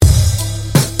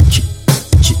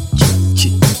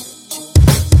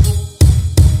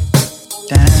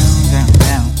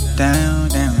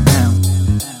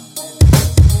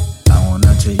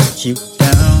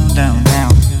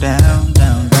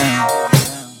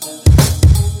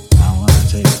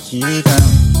you down.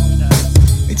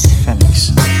 It's Femix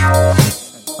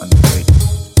on the way.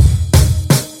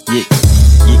 Yeah,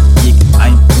 yeah, yeah, I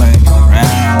ain't playing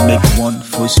around. Make one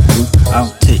foot move,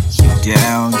 I'll take you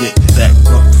down. Get back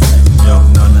up, yo,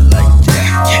 nothing like that.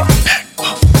 Get back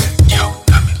up, yo,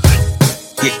 nothing like that.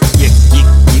 Yeah, yeah, yeah,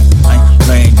 yeah, I ain't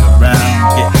playing around.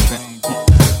 Get back,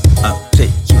 I'll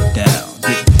take you down.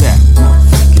 Get back,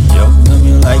 motherfucker, yo,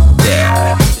 nothing like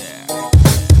that.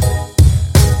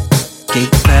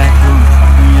 Get back,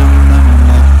 yo, nothing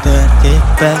like that. Get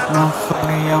back,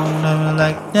 motherfucker, yo, nothing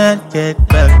like that. Get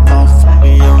back,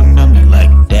 motherfucker, yo, nothing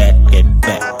like that. Get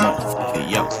back, motherfucker,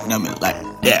 yo, nothing like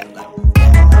that.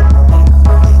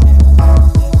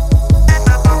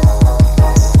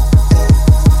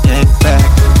 Get back,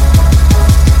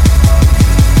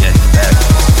 get back,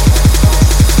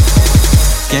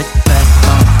 get back,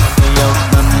 motherfucker, yo,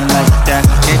 nothing like that.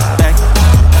 Get back,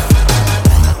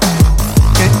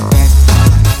 get back,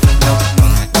 yo,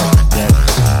 nothing like that.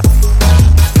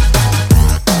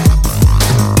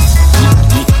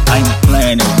 I ain't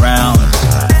playing around.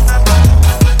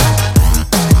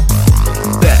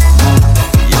 Back,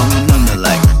 motherfucker, yo, nothing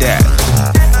like that.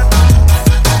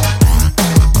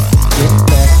 Get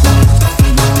back,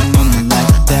 motherfucker, yo, nothing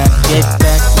like that. Get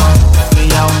back, motherfucker,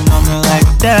 yo, nothing like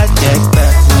that. Get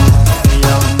back, motherfucker,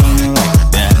 yo, nothing like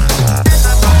that.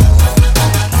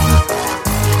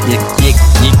 Yick, yick,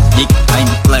 yick, yick, I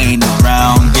ain't playing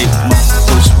around. Get my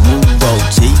first move, I'll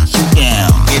take you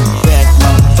down. Get back,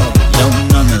 motherfucker, yo,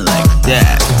 nothing like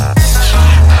that.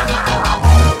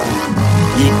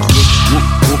 Yick, yick, whoop,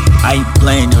 whoop, I ain't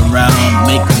playing around.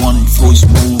 Make one force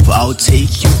move, I'll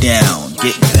take you down.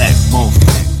 Get back,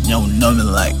 motherfucker, yo,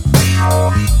 nothing like that.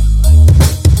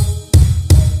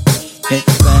 Get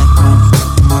back,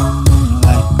 motherfucker, yo, nothing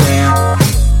like that.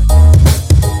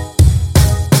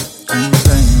 I ain't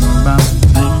playing around,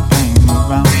 I ain't playing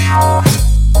around.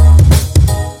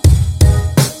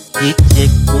 Yick,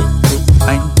 yick, whoop, whoop, I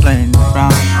ain't playing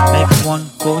around. Make one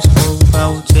force move,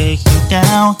 I'll take you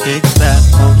down. Get back,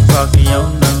 motherfucker, yo,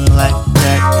 nothing like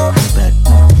that. Get back,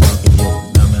 motherfucker, yo,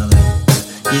 nothing like that.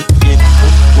 Yick, yick,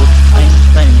 whoop, whoop, I ain't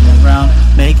playing around.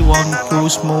 Make one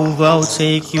force move, I'll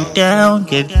take you down.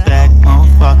 Get back,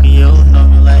 motherfucker, yo,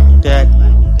 nothing like that.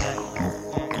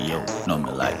 Motherfucker, yo,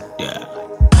 nothing like that.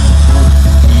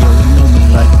 Yo,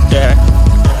 nothing like that.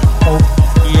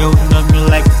 Motherfucker, yo, nothing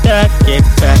like that. Get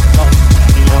back,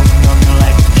 motherfucker, yo, nothing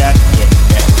like that. Get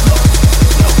back,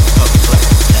 motherfucker, yo, nothing like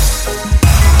that.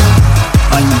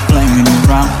 I ain't playing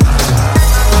around.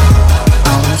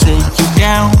 I'll take you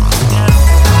down.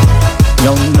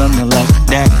 Yo, nothing like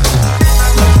that.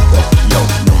 Motherfucker, yo,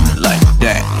 nothing like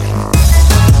that.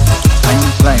 I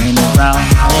ain't playing around.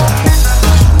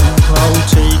 I'll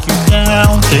take you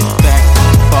down. Get back,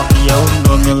 motherfucker, yo,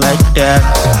 nothing like that.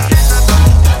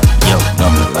 Yo,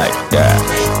 nothing like that.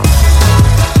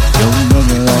 Yo,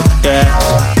 nothing like that.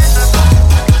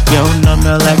 Yo,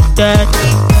 nothing like that.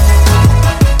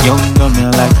 Yo,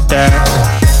 nothing like that.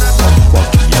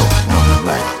 Motherfucker,